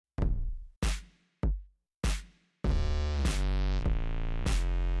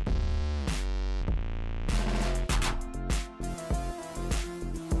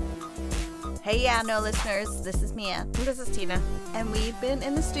Hey, Yeah No listeners, this is Mia. And this is Tina. And we've been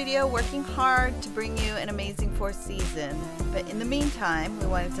in the studio working hard to bring you an amazing fourth season. But in the meantime, we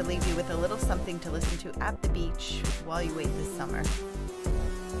wanted to leave you with a little something to listen to at the beach while you wait this summer.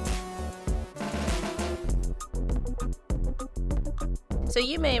 So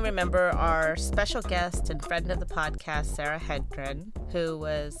you may remember our special guest and friend of the podcast, Sarah Hedren, who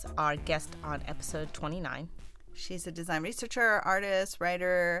was our guest on episode 29. She's a design researcher, artist,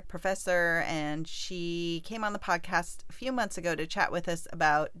 writer, professor, and she came on the podcast a few months ago to chat with us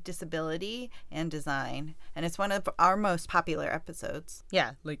about disability and design. And it's one of our most popular episodes.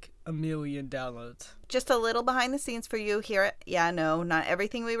 Yeah, like 1 million downloads. Just a little behind the scenes for you here at Yeah No. Not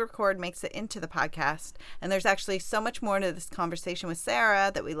everything we record makes it into the podcast. And there's actually so much more to this conversation with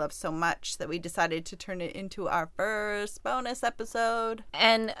Sarah that we love so much that we decided to turn it into our first bonus episode.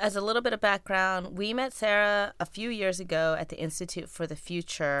 And as a little bit of background, we met Sarah a few years ago at the Institute for the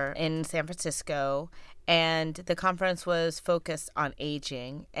Future in San Francisco. And the conference was focused on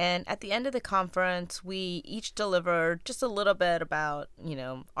aging. And at the end of the conference, we each delivered just a little bit about,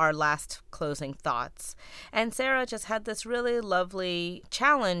 our last closing thoughts. And Sarah just had this really lovely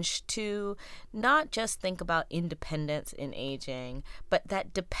challenge to not just think about independence in aging, but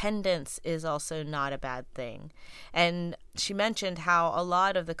that dependence is also not a bad thing. And she mentioned how a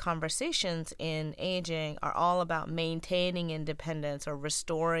lot of the conversations in aging are all about maintaining independence or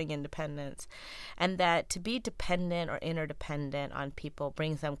restoring independence, and that to be dependent or interdependent on people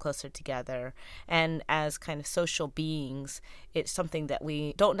brings them closer together. And as kind of social beings, it's something that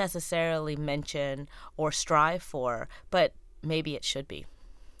we don't necessarily mention or strive for, but maybe it should be.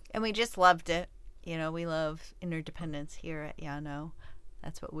 And we just loved it. We love interdependence here at Yeah No.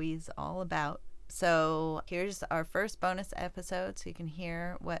 That's what we's all about. So here's our first bonus episode so you can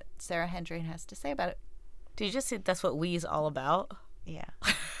hear what Sarah Hedren has to say about it. Did you just say that's what we's all about? Yeah.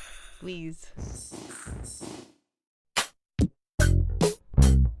 We's.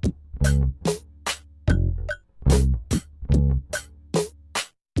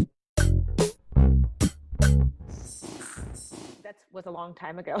 That was a long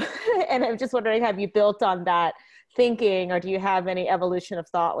time ago. And I'm just wondering, have you built on that thinking, or do you have any evolution of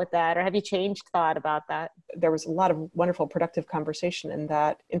thought with that, or have you changed thought about that? There was a lot of wonderful, productive conversation in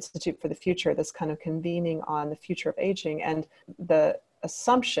that Institute for the Future, this kind of convening on the future of aging. And the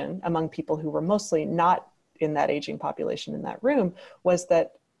assumption among people who were mostly not in that aging population in that room was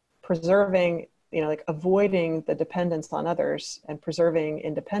that preserving, avoiding the dependence on others and preserving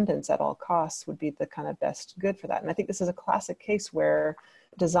independence at all costs would be the kind of best good for that. And I think this is a classic case where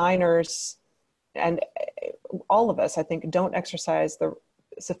designers and all of us, I think, don't exercise the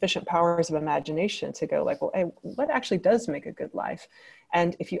sufficient powers of imagination to go hey, what actually does make a good life?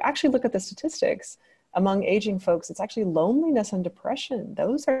 And if you actually look at the statistics, among aging folks, it's actually loneliness and depression.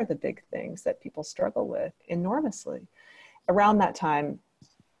 Those are the big things that people struggle with enormously. Around that time,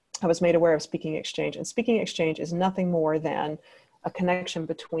 I was made aware of Speaking Exchange. And Speaking Exchange is nothing more than a connection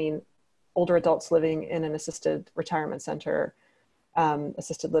between older adults living in an assisted retirement center,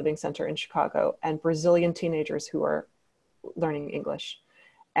 assisted living center in Chicago, and Brazilian teenagers who are learning English.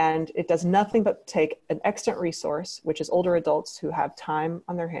 And it does nothing but take an extant resource, which is older adults who have time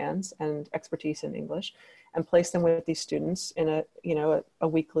on their hands and expertise in English, and place them with these students in a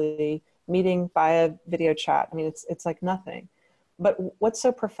weekly meeting via video chat. I mean, it's like nothing. But what's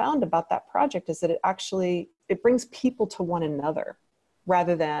so profound about that project is that it brings people to one another,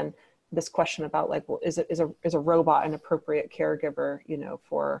 rather than this question about is a robot an appropriate caregiver,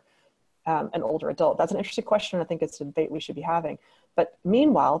 for an older adult? That's an interesting question. I think it's a debate we should be having. But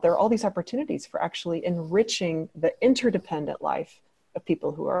meanwhile, there are all these opportunities for actually enriching the interdependent life of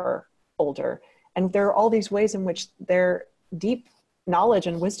people who are older. And there are all these ways in which their deep knowledge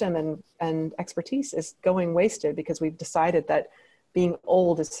and wisdom and expertise is going wasted because we've decided that being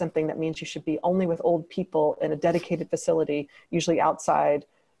old is something that means you should be only with old people in a dedicated facility, usually outside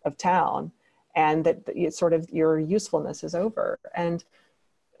of town, and that it's sort of your usefulness is over. And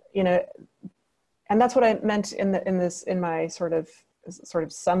and that's what I meant in my sort of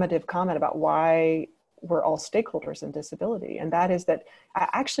summative comment about why we're all stakeholders in disability. And that is that I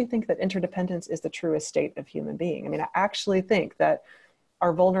actually think that interdependence is the truest state of human being. I mean, I actually think that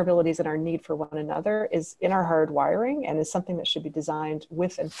our vulnerabilities and our need for one another is in our hard wiring and is something that should be designed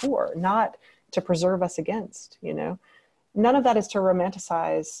with and for, not to preserve us against, None of that is to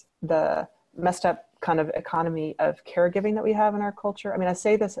romanticize the messed up kind of economy of caregiving that we have in our culture. I mean, I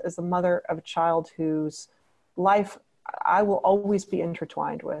say this as the mother of a child whose life I will always be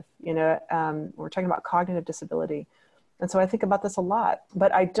intertwined with, we're talking about cognitive disability. And so I think about this a lot,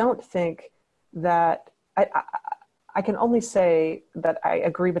 but I don't think that I can only say that I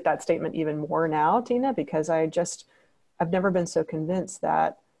agree with that statement even more now, Tina, because I've never been so convinced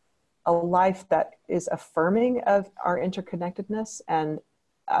that a life that is affirming of our interconnectedness and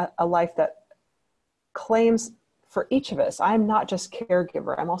a life that claims for each of us, I'm not just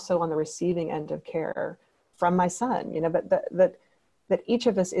caregiver, I'm also on the receiving end of care from my son, but that each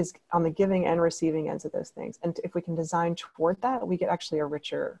of us is on the giving and receiving ends of those things. And if we can design toward that, we get actually a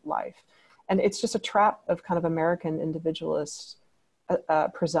richer life. And it's just a trap of kind of American individualist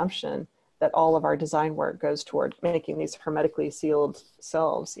presumption that all of our design work goes toward making these hermetically sealed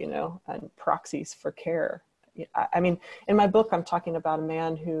selves, and proxies for care. I mean, in my book, I'm talking about a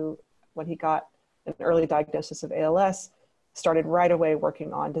man who, when he got an early diagnosis of ALS, started right away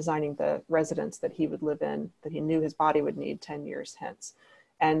working on designing the residence that he would live in, that he knew his body would need 10 years hence.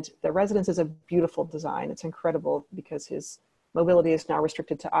 And the residence is a beautiful design. It's incredible because his mobility is now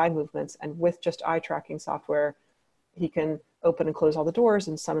restricted to eye movements. And with just eye tracking software, he can open and close all the doors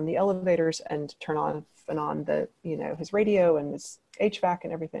and summon the elevators and turn on and on the, his radio and his HVAC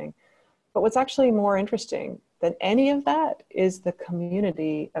and everything. But what's actually more interesting than any of that is the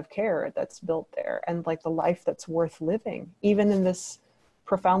community of care that's built there and like the life that's worth living, even in this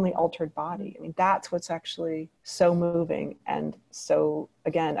profoundly altered body. I mean, that's what's actually so moving and so,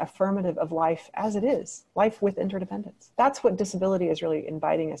 again, affirmative of life as it is, life with interdependence. That's what disability is really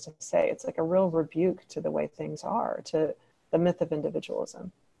inviting us to say. It's like a real rebuke to the way things are, to the myth of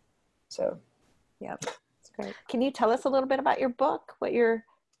individualism. So, yeah, that's great. Can you tell us a little bit about your book? What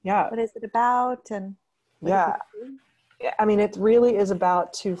is it about? And yeah, I mean, it really is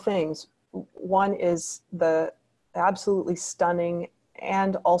about two things. One is the absolutely stunning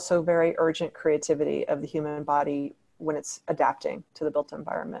and also very urgent creativity of the human body when it's adapting to the built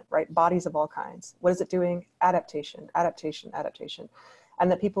environment, right? Bodies of all kinds. What is it doing? Adaptation, adaptation, adaptation. And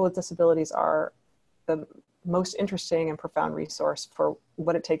that people with disabilities are the most interesting and profound resource for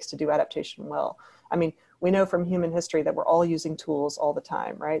what it takes to do adaptation well. I mean, we know from human history that we're all using tools all the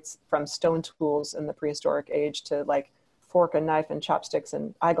time, right? From stone tools in the prehistoric age to like fork and knife and chopsticks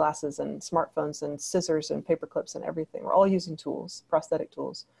and eyeglasses and smartphones and scissors and paper clips and everything. We're all using tools, prosthetic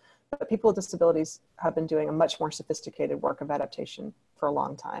tools. But people with disabilities have been doing a much more sophisticated work of adaptation for a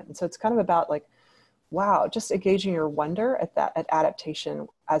long time. And so it's kind of about like, wow, just engaging your wonder at adaptation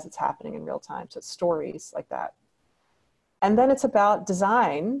as it's happening in real time. So it's stories like that. And then it's about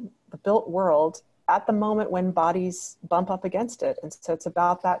design, the built world, at the moment when bodies bump up against it. And so it's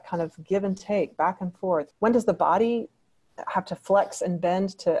about that kind of give and take, back and forth. When does the body have to flex and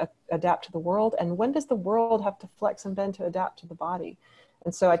bend to adapt to the world? And when does the world have to flex and bend to adapt to the body?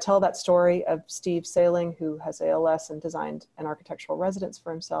 And so I tell that story of Steve Sailing, who has ALS and designed an architectural residence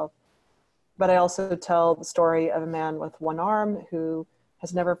for himself. But I also tell the story of a man with one arm who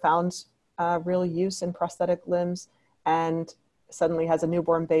has never found real use in prosthetic limbs and suddenly has a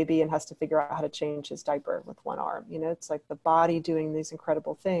newborn baby and has to figure out how to change his diaper with one arm. It's like the body doing these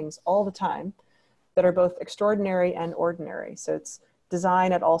incredible things all the time that are both extraordinary and ordinary. So it's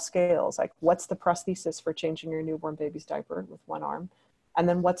design at all scales. Like, what's the prosthesis for changing your newborn baby's diaper with one arm? And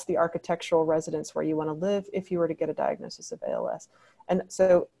then what's the architectural residence where you want to live if you were to get a diagnosis of ALS? And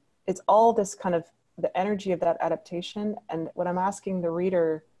so it's all this kind of the energy of that adaptation. And what I'm asking the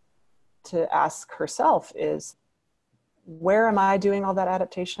reader to ask herself is, where am I doing all that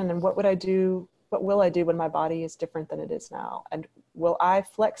adaptation? And what will I do when my body is different than it is now? And will I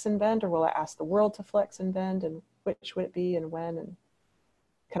flex and bend, or will I ask the world to flex and bend? And which would it be and when? And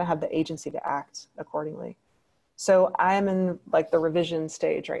kind of have the agency to act accordingly. So I am in like the revision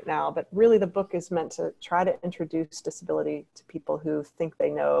stage right now, but really the book is meant to try to introduce disability to people who think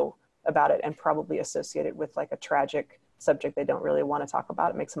they know about it and probably associate it with like a tragic subject they don't really want to talk about.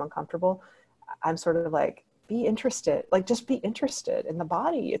 It makes them uncomfortable. I'm sort of like, be interested, like just be interested in the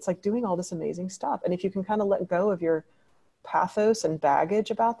body. It's like doing all this amazing stuff. And if you can kind of let go of your pathos and baggage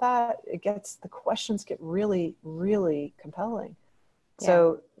about that, the questions get really, really compelling. Yeah.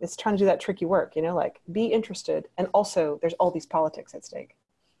 So it's trying to do that tricky work, like be interested. And also there's all these politics at stake.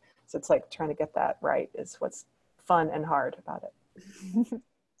 So it's like trying to get that right is what's fun and hard about it.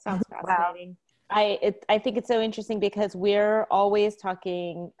 Sounds fascinating. Wow. I think it's so interesting because we're always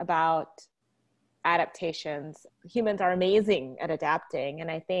talking about adaptations. Humans are amazing at adapting. And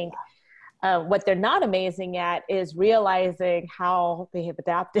I think what they're not amazing at is realizing how they have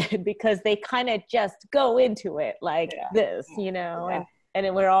adapted because they kind of just go into it like this,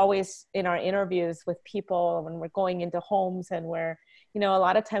 and we're always in our interviews with people when we're going into homes and we're, a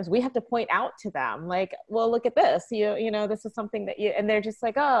lot of times we have to point out to them like, well, look at this, this is something that and they're just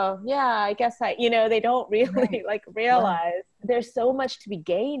like, oh yeah, I guess they don't really like realize there's so much to be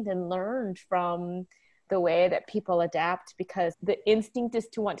gained and learned from the way that people adapt, because the instinct is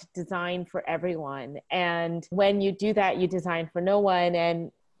to want to design for everyone. And when you do that, you design for no one.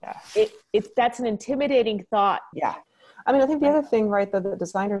 And that's an intimidating thought. Yeah. I mean, I think the other thing, right, that the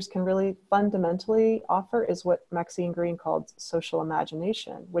designers can really fundamentally offer is what Maxine Greene called social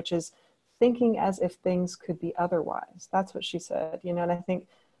imagination, which is thinking as if things could be otherwise. That's what she said, you know, and I think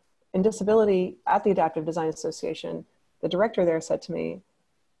in disability at the Adaptive Design Association, the director there said to me,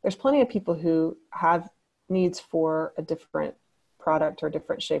 there's plenty of people who have needs for a different product or a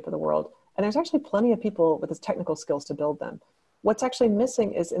different shape of the world. And there's actually plenty of people with the technical skills to build them. What's actually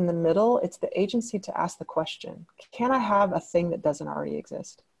missing is in the middle, it's the agency to ask the question, can I have a thing that doesn't already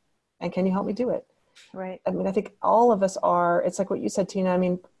exist? And can you help me do it? Right. I mean, I think all of us are, it's like what you said, Tina. I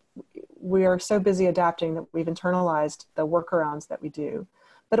mean, we are so busy adapting that we've internalized the workarounds that we do.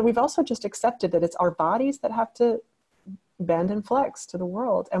 But we've also just accepted that it's our bodies that have to bend and flex to the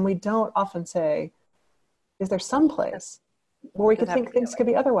world. And we don't often say, is there some place where we could think things could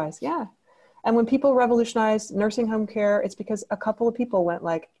be otherwise? Yeah. And when people revolutionized nursing home care, it's because a couple of people went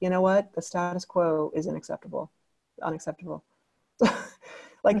like, you know what, the status quo is unacceptable.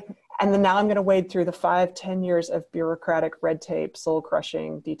 Like, and then now I'm going to wade through the 5-10 years of bureaucratic red tape, soul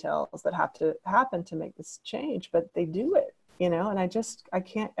crushing details that have to happen to make this change, but they do it, you know, and I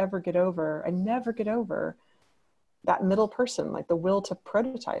can't ever get over, I never get over that middle person, like the will to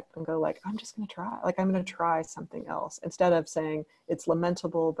prototype and go like, I'm just going to try, like, I'm going to try something else instead of saying it's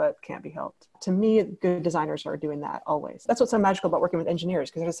lamentable, but can't be helped. To me, good designers are doing that always. That's what's so magical about working with engineers,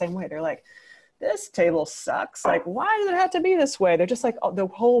 because they're the same way. They're like, this table sucks. Like, why does it have to be this way? They're just like, oh, the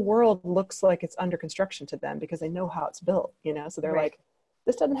whole world looks like it's under construction to them because they know how it's built, you know? So they're like,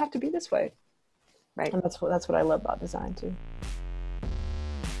 this doesn't have to be this way. Right. And that's what I love about design too.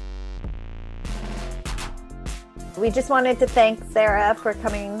 We just wanted to thank Sarah for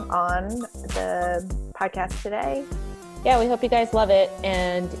coming on the podcast today. Yeah, we hope you guys love it.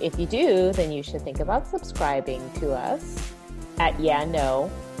 And if you do, then you should think about subscribing to us at YAHNO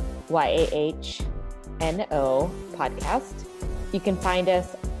podcast. You can find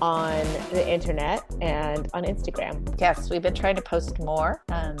us on the internet and on Instagram. Yes, we've been trying to post more.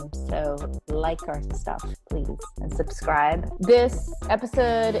 So like our stuff, please, and subscribe. This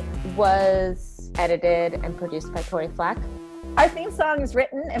episode was edited and produced by Tori Flack. Our theme song is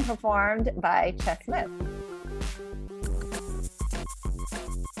written and performed by Chess Smith.